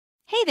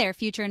Hey there,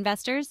 future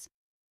investors!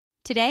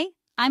 Today,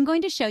 I'm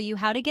going to show you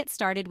how to get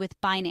started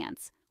with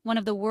Binance, one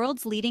of the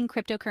world's leading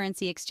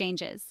cryptocurrency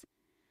exchanges.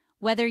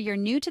 Whether you're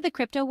new to the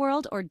crypto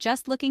world or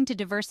just looking to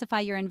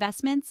diversify your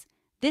investments,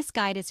 this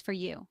guide is for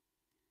you.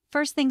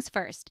 First things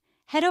first,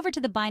 head over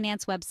to the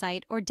Binance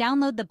website or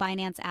download the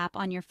Binance app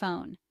on your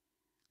phone.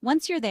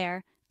 Once you're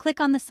there, click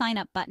on the Sign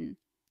Up button.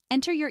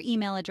 Enter your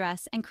email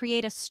address and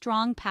create a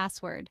strong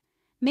password.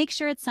 Make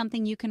sure it's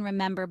something you can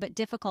remember but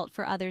difficult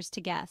for others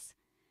to guess.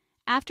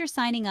 After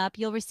signing up,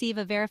 you'll receive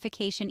a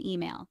verification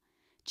email.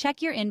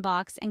 Check your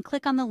inbox and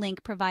click on the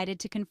link provided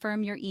to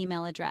confirm your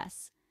email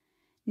address.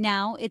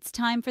 Now, it's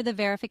time for the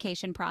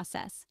verification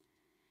process.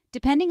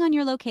 Depending on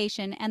your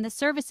location and the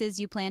services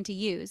you plan to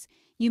use,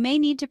 you may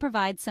need to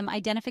provide some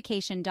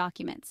identification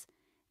documents.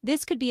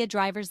 This could be a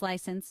driver's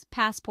license,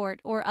 passport,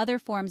 or other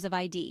forms of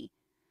ID.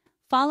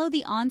 Follow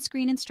the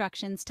on-screen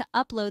instructions to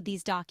upload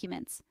these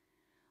documents.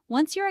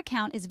 Once your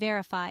account is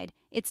verified,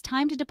 it's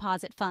time to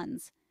deposit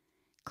funds.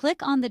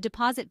 Click on the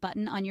Deposit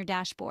button on your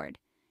dashboard.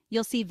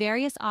 You'll see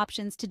various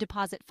options to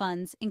deposit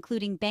funds,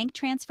 including bank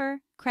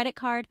transfer, credit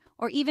card,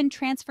 or even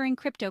transferring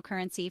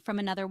cryptocurrency from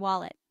another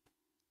wallet.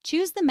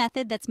 Choose the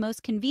method that's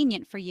most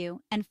convenient for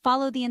you and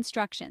follow the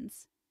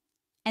instructions.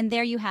 And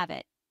there you have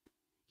it.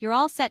 You're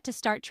all set to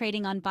start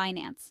trading on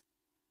Binance.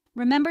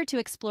 Remember to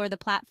explore the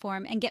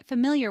platform and get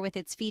familiar with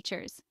its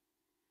features.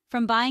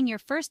 From buying your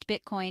first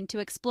Bitcoin to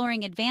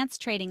exploring advanced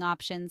trading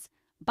options,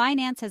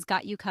 Binance has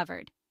got you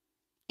covered.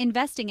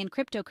 Investing in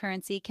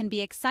cryptocurrency can be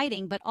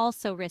exciting but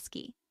also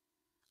risky.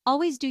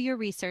 Always do your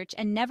research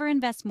and never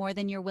invest more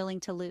than you're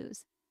willing to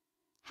lose.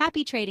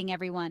 Happy trading,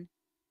 everyone!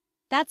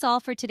 That's all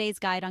for today's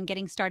guide on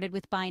getting started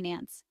with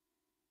Binance.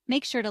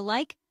 Make sure to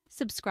like,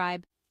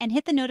 subscribe, and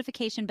hit the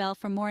notification bell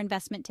for more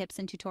investment tips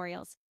and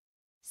tutorials.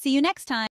 See you next time!